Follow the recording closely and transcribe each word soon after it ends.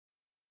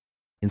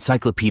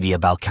Encyclopedia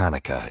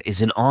Balkanica is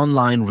an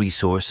online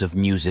resource of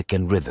music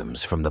and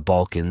rhythms from the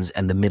Balkans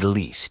and the Middle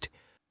East.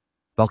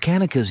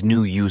 Balkanica's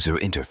new user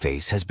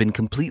interface has been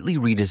completely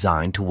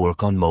redesigned to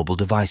work on mobile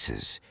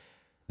devices.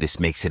 This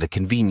makes it a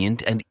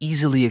convenient and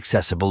easily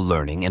accessible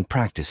learning and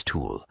practice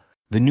tool.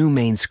 The new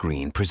main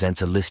screen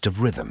presents a list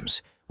of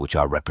rhythms, which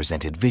are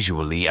represented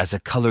visually as a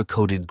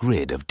color-coded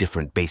grid of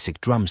different basic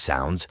drum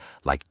sounds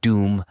like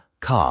doom,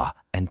 ka,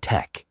 and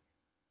tek.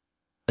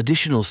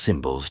 Additional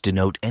symbols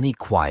denote any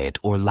quiet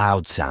or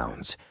loud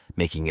sounds,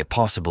 making it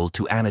possible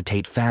to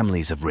annotate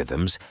families of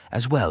rhythms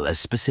as well as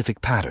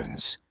specific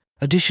patterns.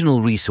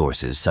 Additional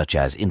resources such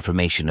as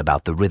information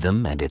about the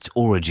rhythm and its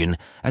origin,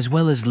 as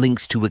well as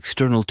links to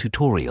external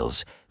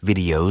tutorials,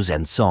 videos,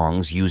 and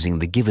songs using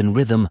the given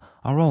rhythm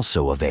are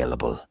also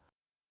available.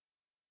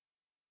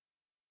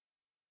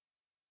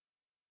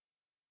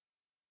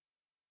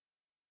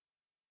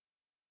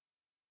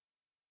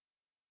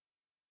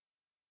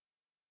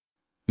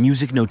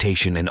 Music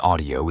notation and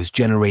audio is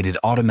generated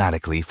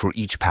automatically for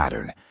each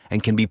pattern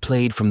and can be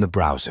played from the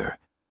browser.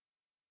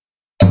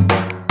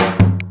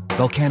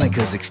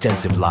 Balkanica's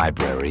extensive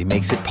library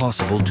makes it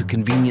possible to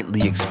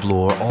conveniently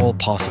explore all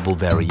possible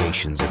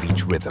variations of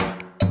each rhythm.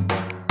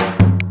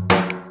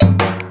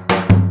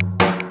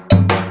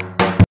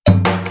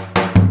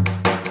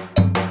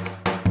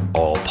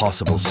 All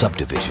possible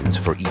subdivisions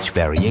for each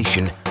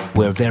variation,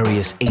 where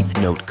various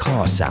 8th note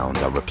ka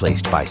sounds are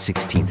replaced by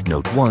 16th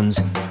note ones,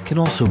 can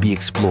also be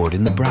explored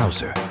in the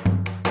browser.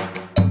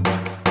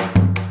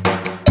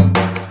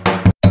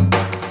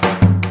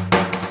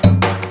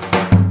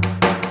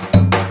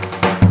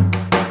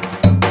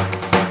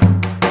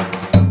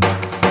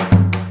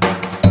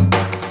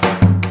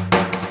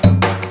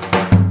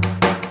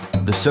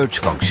 The search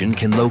function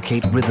can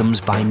locate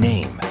rhythms by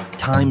name,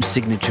 time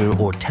signature,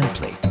 or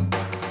template.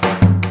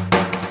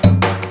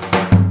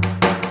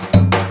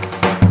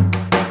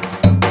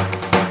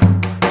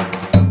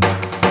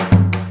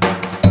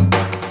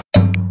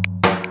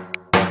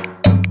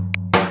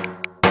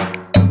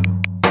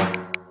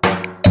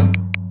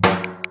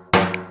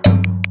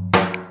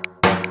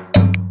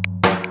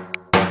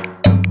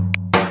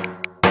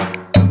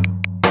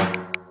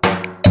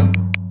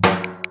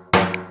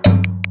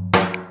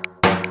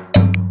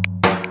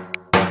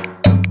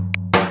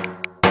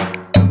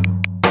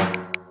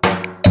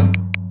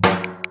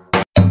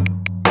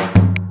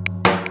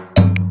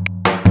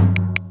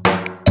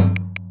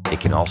 It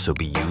can also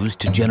be used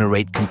to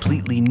generate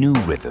completely new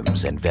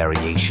rhythms and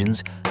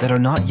variations that are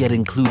not yet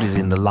included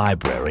in the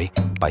library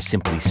by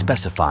simply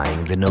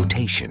specifying the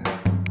notation.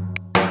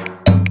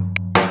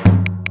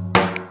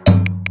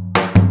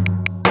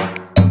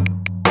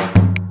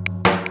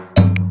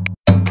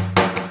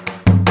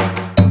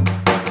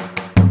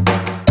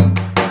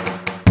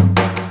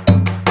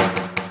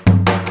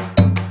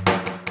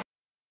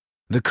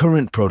 The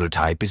current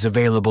prototype is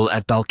available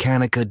at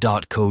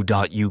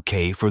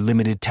balkanica.co.uk for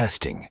limited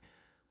testing.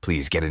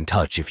 Please get in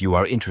touch if you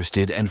are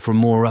interested and for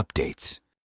more updates.